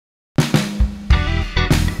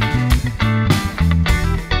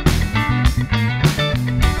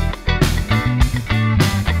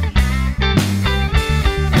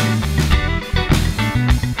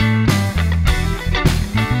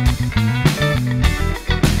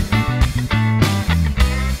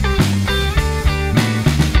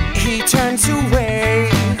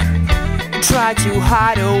try to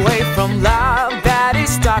hide away from love that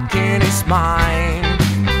is stuck in his mind.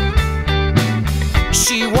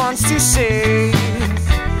 She wants to say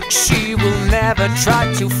she will never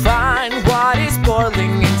try to find what is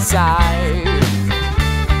boiling inside.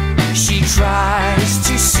 She tries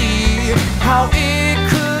to see how it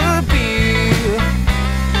could be,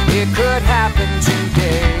 it could happen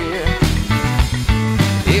today.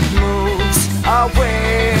 It moves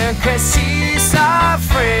away 'cause he's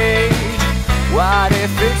afraid. What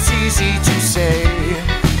if it's easy to say?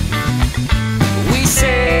 We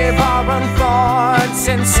save our own thoughts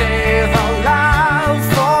and save our love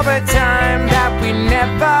for a time that we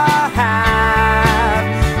never have,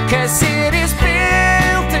 'cause it is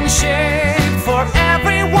built and shaped for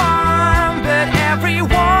everyone, but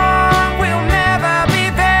everyone will never be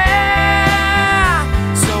there.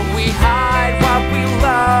 So we hide what we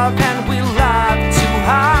love, and we love to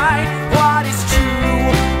hide what is true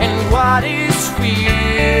and what is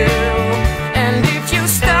real. And if you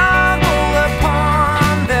stumble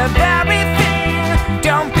upon the very thing,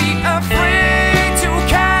 don't be afraid to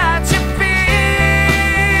catch a feel.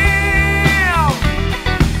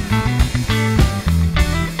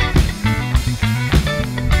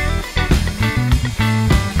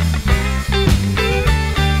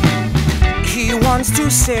 He wants to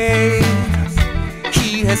say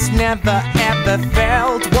he has never ever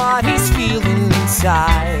felt what he's feeling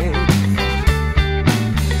inside.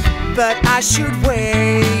 But I should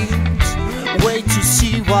wait to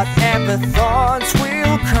see whatever thoughts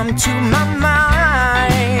will come to my mind.